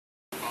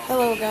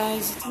Hello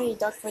guys, it's me,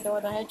 Duck Fedor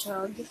the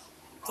Hedgehog.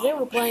 Today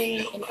we're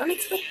playing an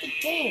unexpected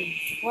game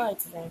to play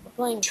today. We're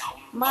playing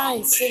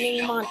My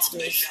Singing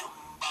Monsters.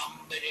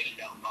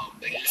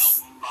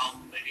 Yes.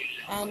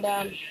 And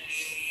if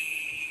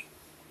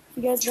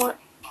you guys want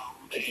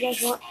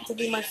to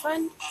be my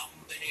friend,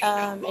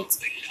 it's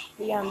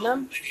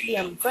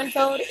the friend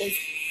code is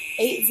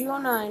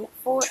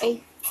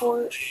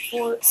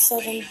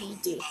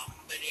 809-48447BD.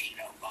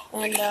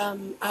 And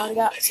I already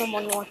got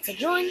someone who wants to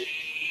join.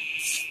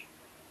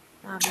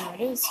 There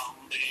it is.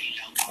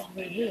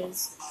 There he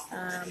is.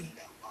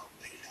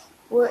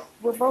 We're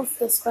both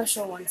the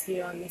special ones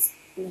here on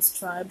this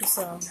tribe,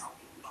 so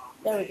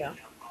there we go.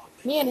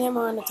 Me and him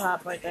are on the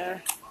top right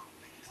there.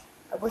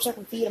 I wish I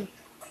could feed him.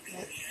 No,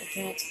 I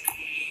can't.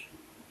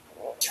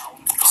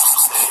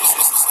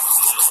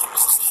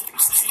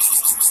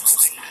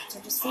 So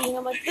just feeding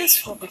him like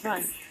this will be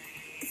fine.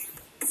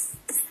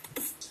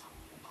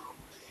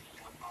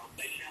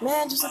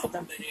 Man, just look at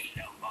them.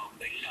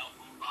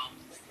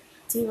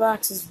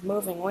 T-Rox is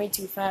moving way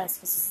too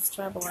fast. This is his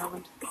tribal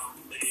island.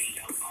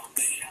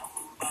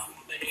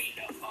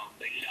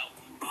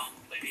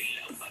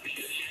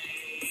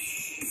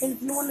 And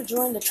if you want to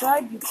join the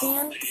tribe, you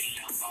can.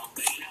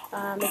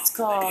 It's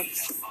called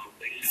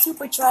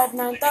Super Tribe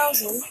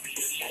 9000.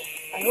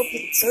 I hope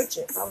you can search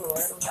it.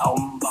 Probably. I don't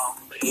know.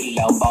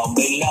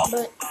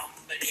 But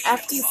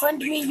after you friend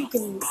me, you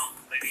can.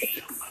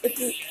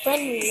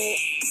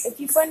 If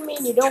you friend me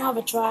and you don't have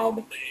a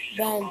tribe,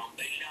 then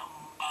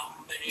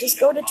just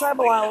go to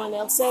Tribal Island.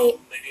 It'll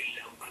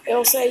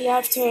say you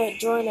have to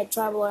join a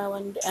Tribal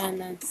Island, and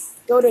then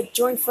go to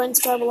Join Friends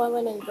Tribal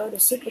Island and go to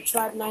Super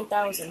Tribe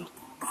 9000,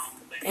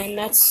 and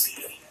this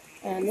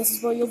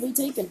is where you'll be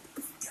taken.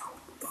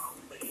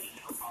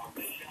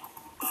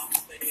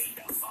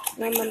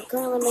 And I'm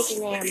currently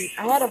making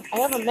I have a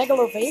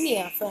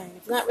Megalovania thing.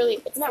 It's not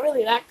really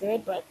that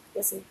good, but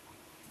listen.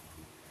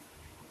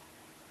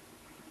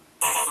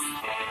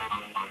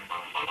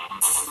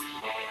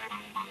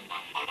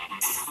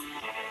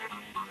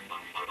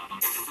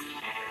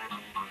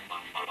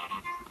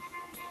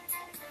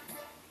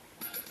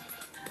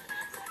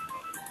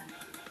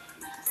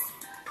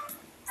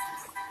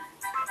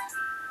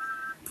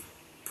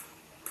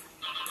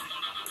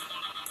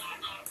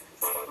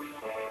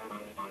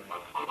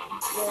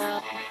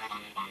 Yeah.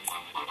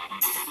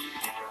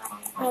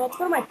 Let's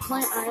go to my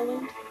plant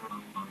island.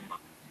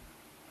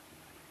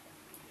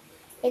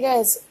 Hey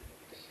guys,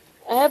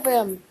 I have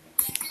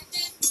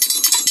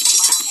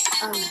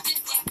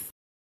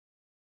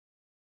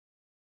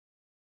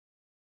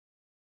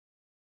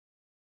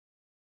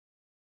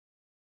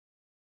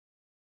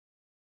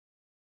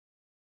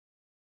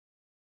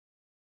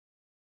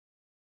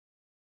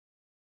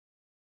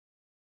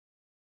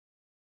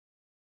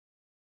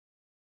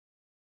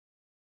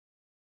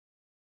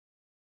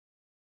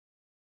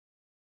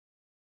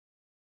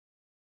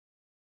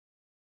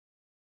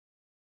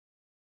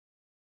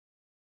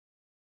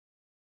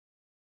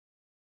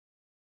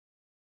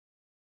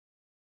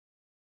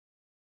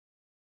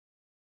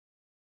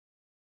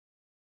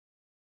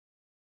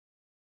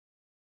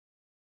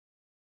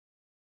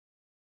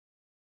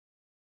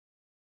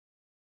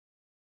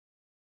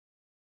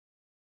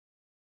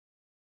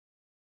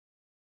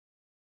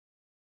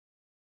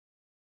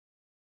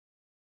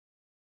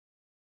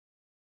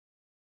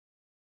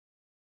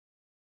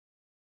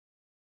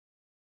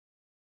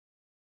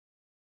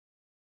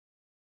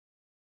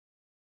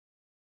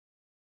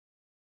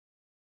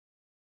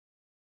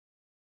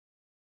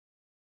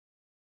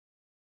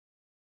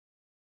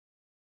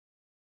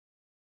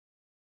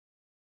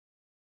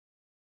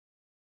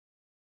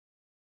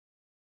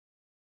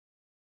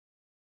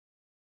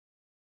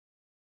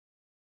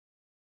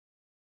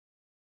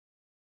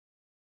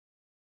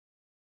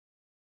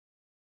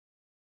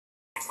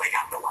Wake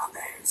up the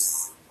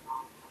Wombats!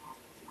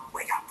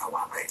 Wake up the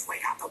Wombats!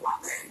 Wake up the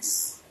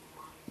Wombats!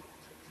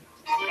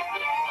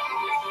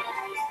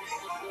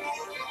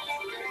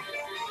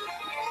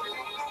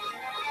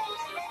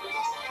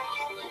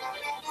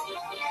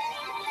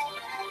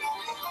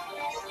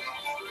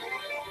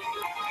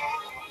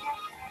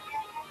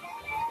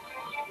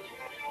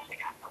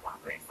 Wake up the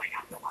Wombats! Wake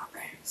up the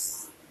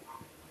Wombats!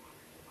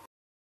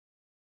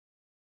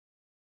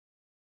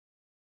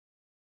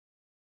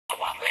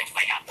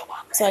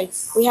 So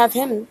we have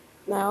him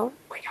now.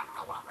 Wake up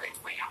the Wombats!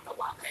 Wake up the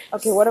Wombats!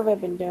 Okay, what have I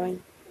been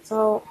doing?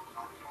 So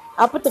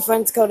I'll put the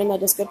friends code in the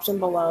description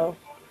below.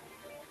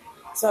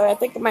 So I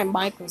think my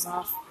mic was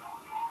off.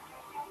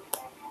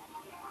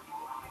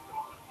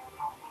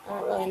 I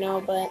don't really know,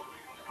 but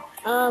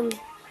I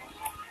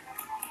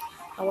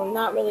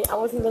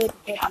wasn't really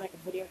prepared to make a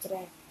video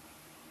today,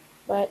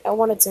 but I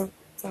wanted to.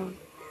 So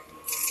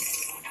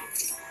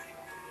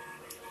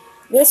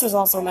this was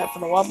also meant for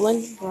the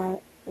wobbling,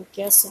 but I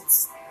guess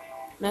it's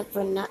meant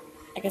for not.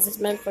 I guess it's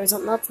meant for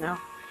something else now.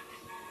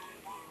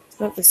 It's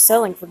meant for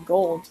selling for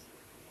gold.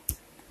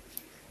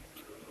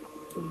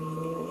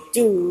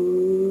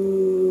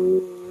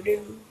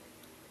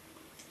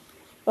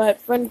 But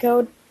friend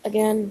code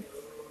again,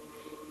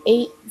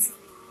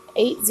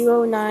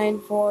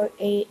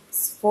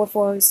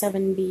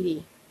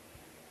 809484447BD.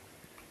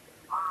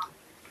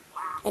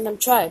 And I'm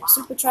Tribe.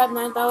 Super Tribe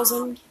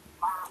 9000.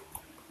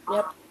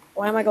 Yep.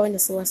 Why am I going to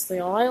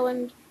Celestial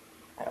Island?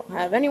 I don't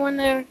have anyone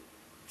there.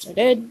 Which I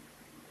did.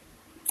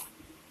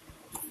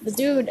 The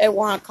dude at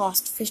one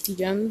cost 50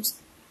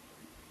 gems.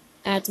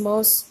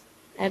 Atmos,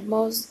 I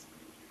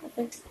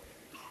think.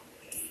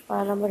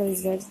 But I'm looking at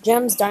these guys.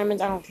 Gems,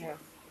 diamonds, I don't care.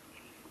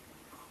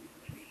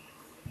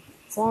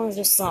 As long as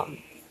there's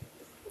something.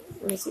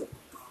 Let me see.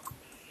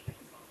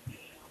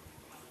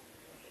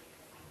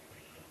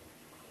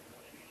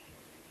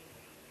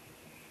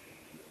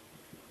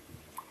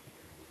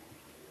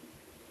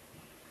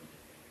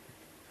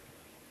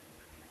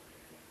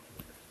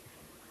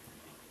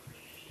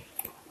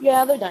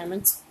 Yeah, they're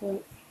diamonds.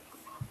 Right.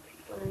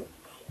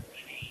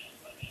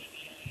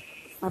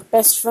 My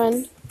best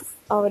friend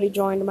already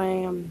joined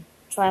my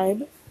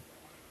tribe.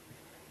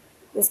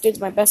 This dude's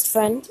my best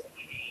friend.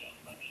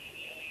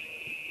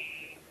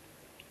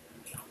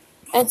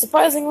 And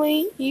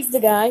surprisingly, he's the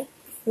guy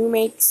who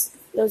makes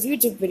those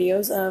YouTube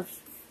videos of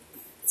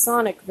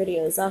Sonic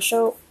videos.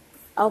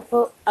 I'll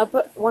put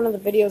one of the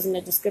videos in the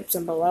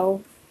description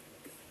below.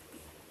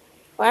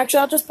 Well,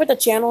 actually, I'll just put the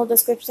channel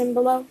description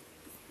below.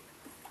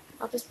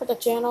 I'll just put the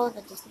channel in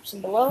the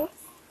description below.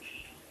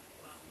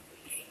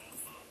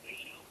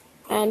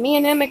 And me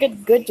and him make a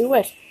good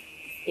duet.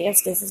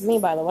 Yes, this is me,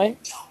 by the way.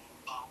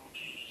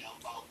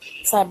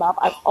 Sorry, Bob.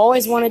 I've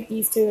always wanted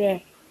these two to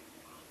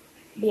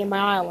be in my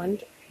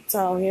island.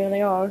 So here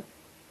they are.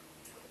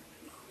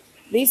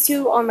 These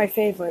two are my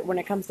favorite when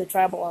it comes to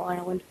Tribal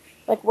Island.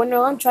 Like, when they're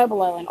on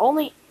Tribal Island,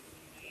 only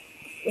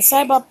the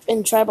Cybop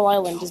in Tribal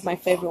Island is my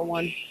favorite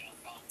one.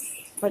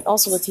 But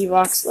also the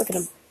T-Rox. Look at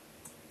him.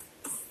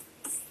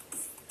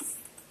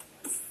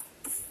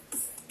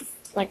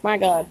 Like, my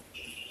god.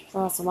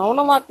 Awesome. I want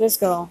to lock this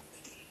girl.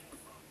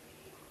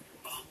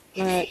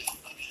 But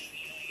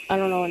I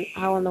don't know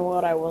how in the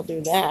world I will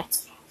do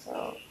that.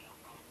 So.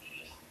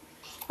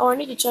 Oh, I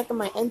need to check on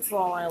my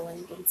Enthrall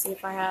Island and see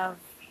if I have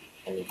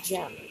any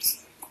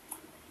gems.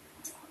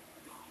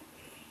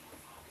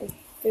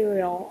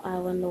 Ethereal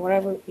Island, or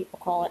whatever people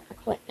call it.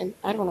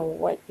 I don't know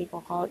what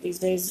people call it these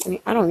days. I mean,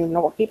 I don't even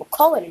know what people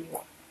call it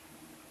anymore.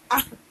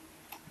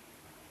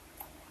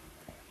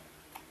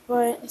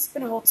 But it's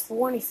been a whole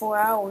 24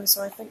 hours,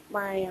 so I think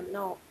my,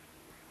 no.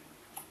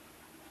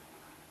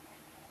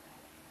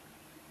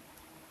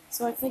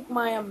 So I think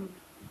my,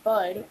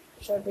 bud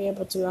should be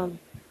able to,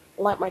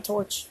 light my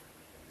torch.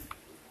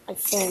 I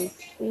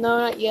think. No,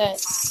 not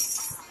yet.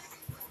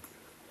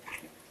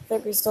 I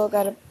think we still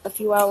got a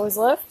few hours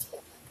left.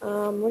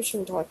 Where's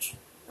your torch?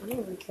 I don't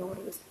even care what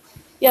it is.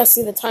 Yeah,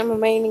 see, the time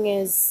remaining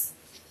is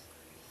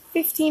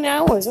 15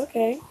 hours.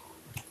 Okay.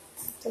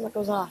 Until it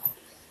goes off.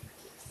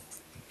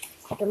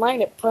 I can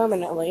light it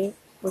permanently,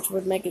 which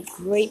would make a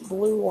great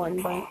blue one,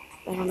 but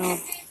I don't know.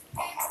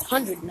 It's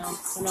 100 now,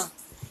 so no.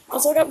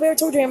 Also, I got rare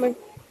toe jammer.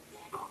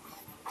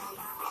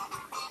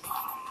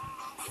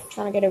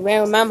 Trying to get a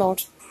rare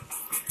mammoth.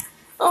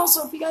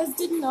 Also, if you guys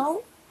didn't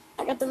know,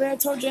 I got the rare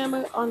toe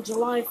jammer on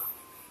July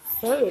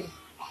 3rd.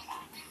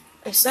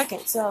 Or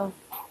 2nd, so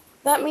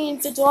that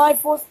means the July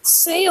 4th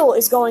sale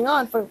is going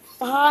on for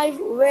 5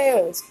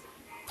 rares.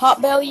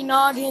 Potbelly,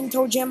 Noggin,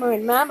 Toe Jammer,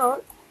 and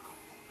Mammoth.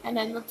 And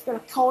then let's go to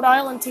Cold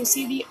Island to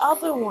see the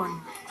other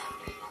one.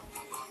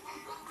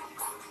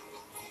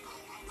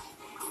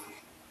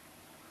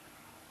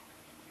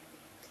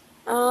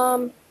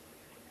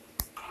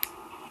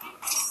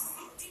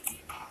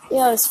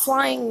 Yeah, this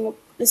flying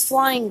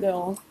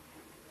girl.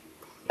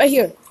 Right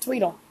here,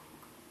 Tweedle.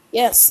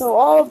 Yes, so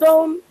all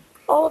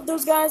of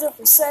those guys are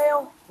for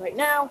sale right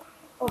now.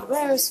 All the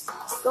rares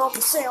go for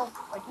sale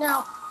right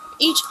now.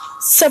 Each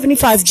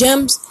 75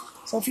 gems.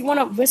 So if you want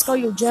to risk all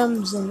your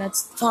gems, then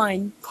that's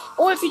fine.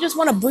 Or if you just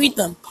want to breed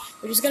them,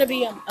 which is going to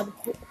be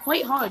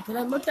quite hard, because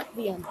I looked at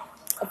the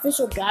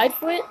official guide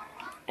for it,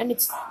 and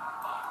it's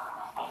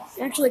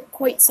actually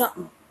quite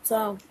something.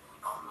 So,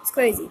 it's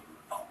crazy.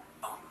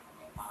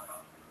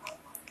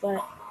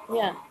 But,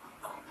 yeah.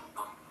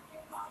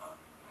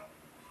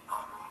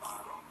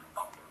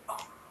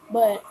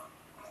 But,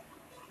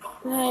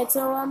 alright,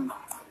 so,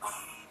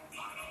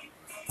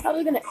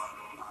 probably going to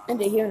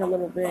end it here in a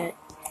little bit.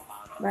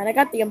 But I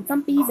got the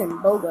Thumpies and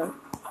Boga.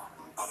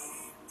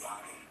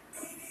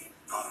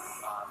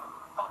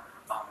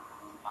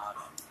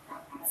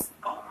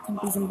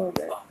 Thumpies and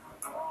Boga.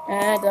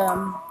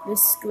 And,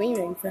 this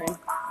screaming thing.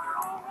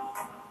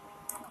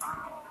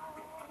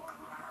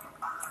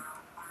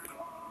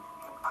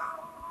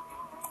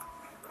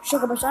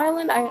 Sugar Bush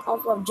Island, I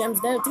also have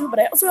gems there too, but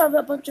I also have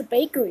a bunch of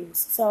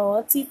bakeries. So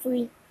let's see if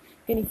we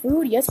get any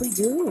food. Yes, we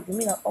do. Give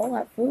me all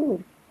that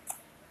food.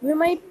 We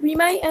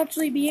might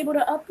actually be able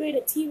to upgrade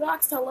a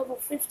T-Rox to level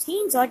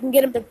 15, so I can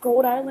get him to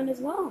Gold Island as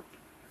well.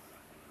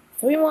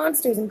 3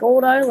 monsters in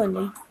Gold Island.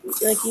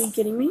 Like, are you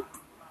kidding me?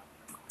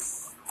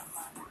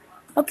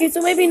 Okay,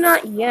 so maybe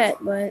not yet,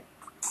 but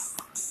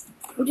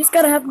we just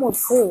gotta have more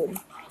food.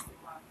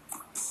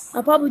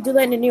 I'll probably do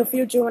that in the near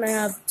future when I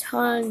have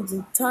tons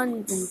and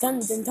tons and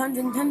tons and tons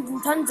and tons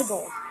and tons of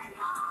gold.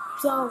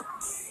 So,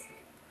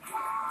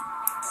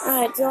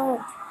 alright,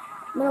 so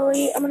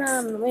I'm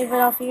gonna leave it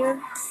off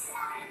here.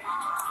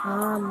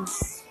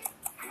 Let's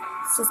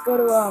just go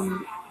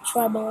to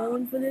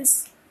Tribal for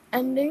this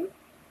ending.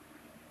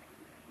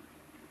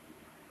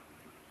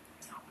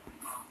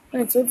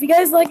 Alright, so if you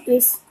guys like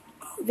this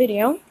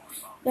video,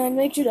 then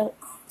make sure to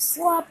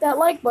slap that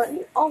like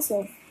button.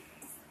 Also,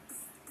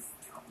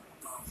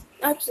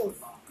 actually,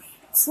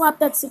 slap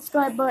that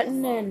subscribe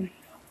button and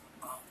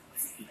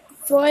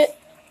throw it,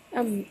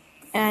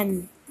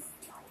 and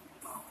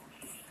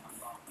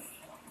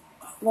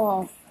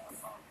well,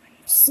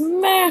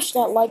 smash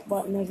that like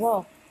button as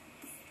well.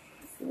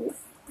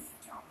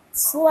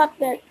 Slap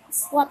that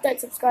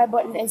subscribe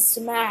button and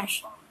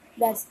smash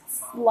that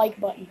like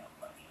button.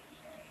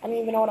 I don't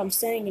even know what I'm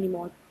saying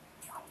anymore.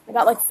 I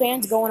got like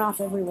fans going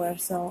off everywhere,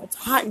 so it's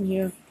hot in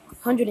here.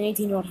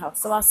 118-year-old house.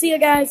 So I'll see you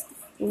guys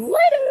later.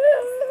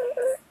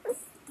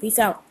 Peace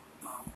out.